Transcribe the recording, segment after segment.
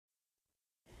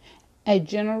A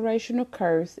generational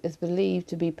curse is believed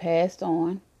to be passed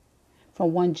on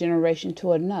from one generation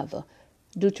to another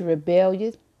due to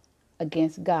rebellion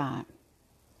against God.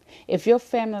 If your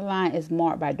family line is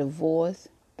marked by divorce,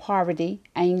 poverty,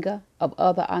 anger, or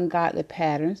other ungodly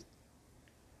patterns,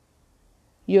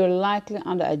 you're likely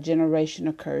under a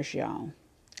generational curse, y'all.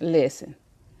 Listen,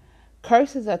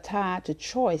 curses are tied to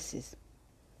choices.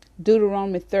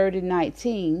 Deuteronomy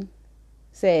 30:19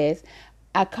 says,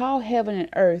 I call heaven and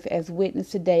earth as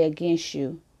witness today against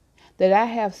you, that I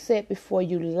have set before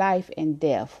you life and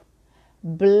death,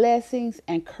 blessings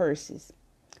and curses.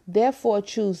 Therefore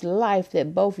choose life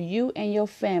that both you and your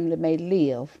family may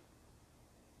live.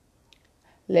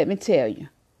 Let me tell you,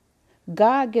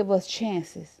 God give us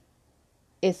chances.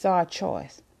 It's our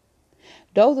choice.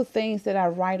 Those are things that I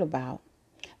write about.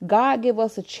 God give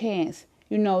us a chance,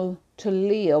 to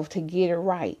live, to get it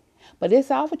right. But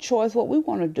it's our choice what we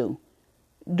want to do.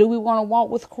 Do we want to walk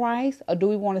with Christ, or do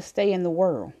we want to stay in the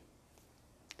world?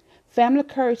 Family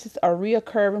curses are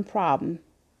reoccurring problems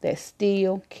that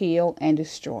steal, kill, and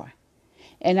destroy.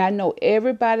 And I know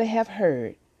everybody have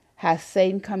heard how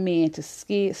Satan come in to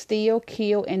steal,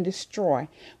 kill, and destroy.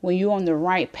 When you're on the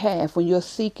right path, when you're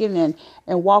seeking and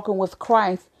walking with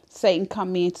Christ, Satan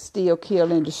come in to steal,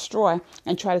 kill, and destroy,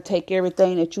 and try to take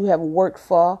everything that you have worked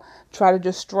for, try to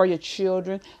destroy your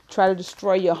children, try to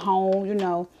destroy your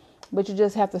home, but you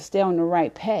just have to stay on the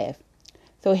right path.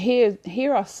 So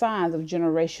here are signs of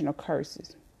generational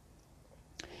curses.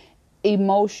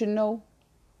 Emotional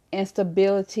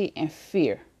instability and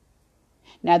fear.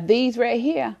 Now these right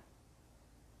here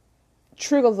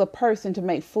triggers a person to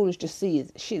make foolish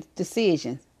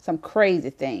decisions, some crazy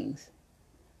things.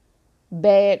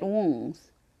 Bad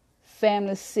wounds,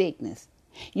 family sickness.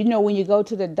 When you go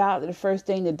to the doctor, the first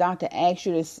thing the doctor asks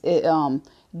you is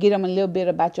get them a little bit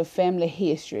about your family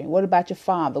history. What about your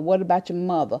father? What about your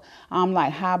mother?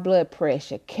 Like high blood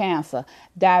pressure, cancer,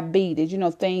 diabetes,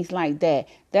 things like that.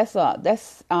 That's a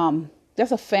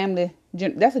family.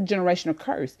 That's a generational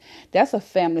curse. That's a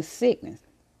family sickness.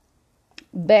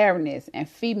 Barrenness and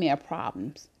female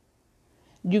problems.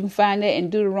 You can find that in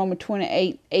Deuteronomy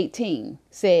 28:18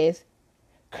 says,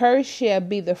 "Cursed shall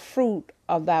be the fruit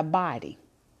of thy body."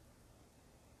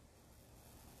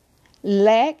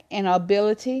 Lack and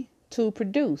ability to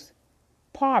produce.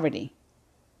 Poverty.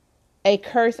 A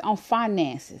curse on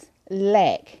finances.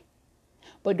 Lack.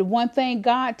 But the one thing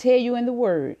God tell you in the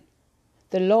word,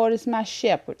 the Lord is my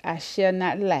shepherd, I shall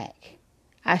not lack.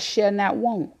 I shall not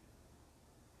want.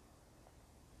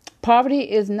 Poverty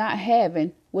is not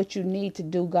having what you need to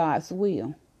do God's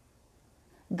will.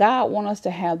 God wants us to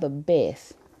have the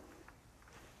best.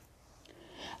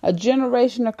 A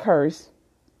generational curse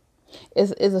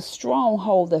is a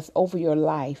stronghold that's over your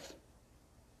life.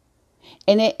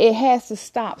 And it has to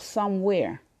stop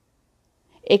somewhere.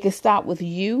 It can stop with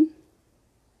you,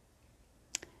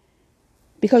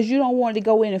 because you don't want to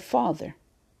go any further.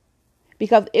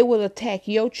 Because it will attack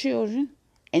your children,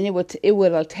 and it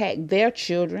will attack their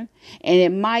children, and it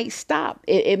might stop.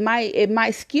 It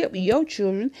might skip your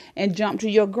children and jump to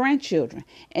your grandchildren,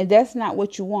 and that's not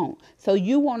what you want. So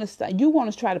you want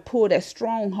to try to pull that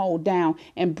stronghold down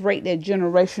and break that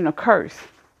generational curse.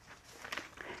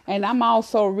 And I'm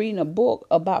also reading a book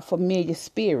about familiar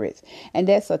spirits, and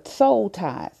that's a soul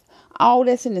ties. All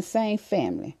that's in the same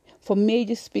family.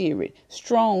 Familiar spirit,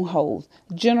 strongholds,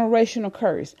 generational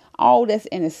curse, all that's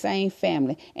in the same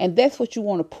family. And that's what you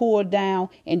want to pull down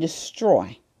and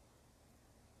destroy.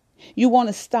 You want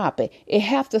to stop it. It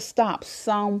have to stop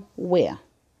somewhere.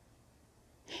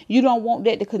 You don't want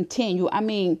that to continue.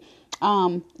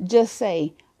 Just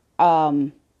say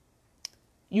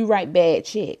you write bad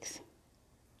checks.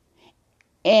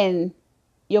 And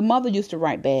your mother used to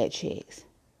write bad checks.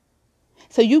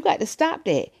 So you got to stop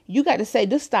that. You got to say,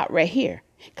 this stop right here.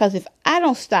 Because if I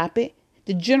don't stop it,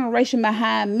 the generation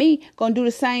behind me going to do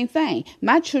the same thing.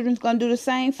 My children's going to do the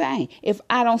same thing if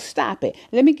I don't stop it.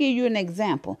 Let me give you an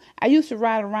example. I used to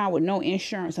ride around with no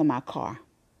insurance on my car.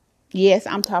 Yes,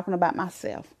 I'm talking about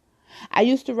myself. I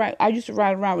used to ride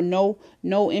around with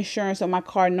no insurance on my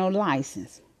car, no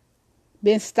license.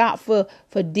 Been stopped for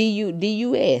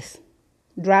DUS,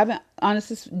 driving under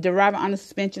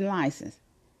suspension license.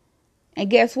 And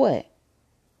guess what?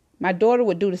 My daughter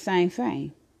would do the same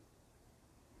thing.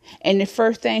 And the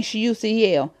first thing she used to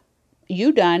yell,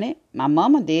 "You done it. My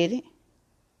mama did it."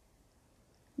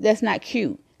 That's not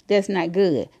cute. That's not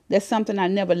good. That's something I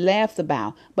never laughed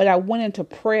about, but I went into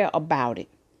prayer about it.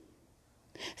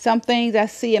 Some things I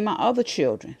see in my other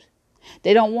children,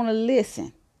 they don't want to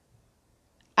listen.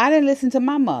 I didn't listen to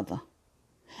my mother.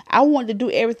 I wanted to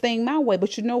do everything my way,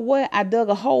 but you know what? I dug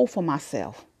a hole for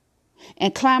myself.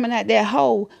 And climbing out that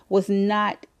hole was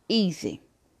not easy.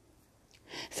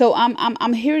 So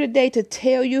I'm here today to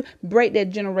tell you, break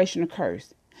that generational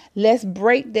curse. Let's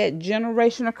break that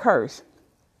generational curse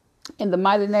in the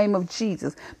mighty name of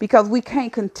Jesus, because we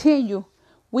can't continue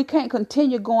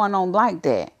going on like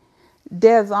that.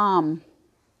 There's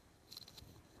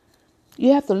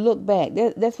you have to look back.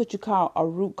 That's what you call a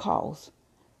root cause.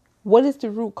 What is the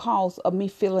root cause of me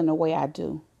feeling the way I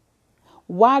do?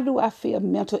 Why do I feel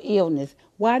mental illness?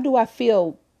 Why do I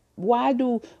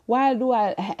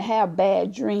have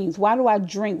bad dreams? Why do I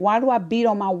drink? Why do I beat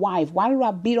on my wife? Why do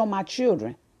I beat on my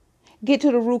children? Get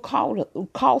to the root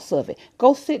cause of it.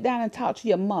 Go sit down and talk to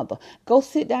your mother. Go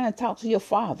sit down and talk to your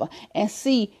father and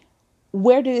see,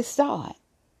 where did it start?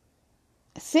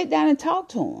 Sit down and talk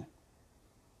to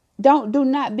them. Do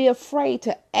not be afraid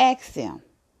to ask them.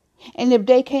 And if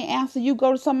they can't answer you,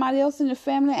 go to somebody else in the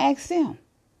family and ask them.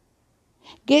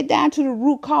 Get down to the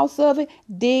root cause of it,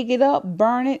 dig it up,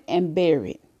 burn it, and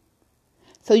bury it,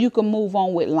 so you can move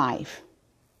on with life.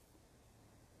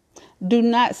 Do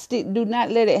not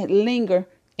let it linger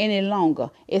any longer.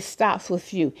 It stops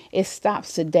with you. It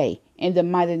stops today in the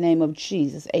mighty name of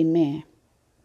Jesus. Amen.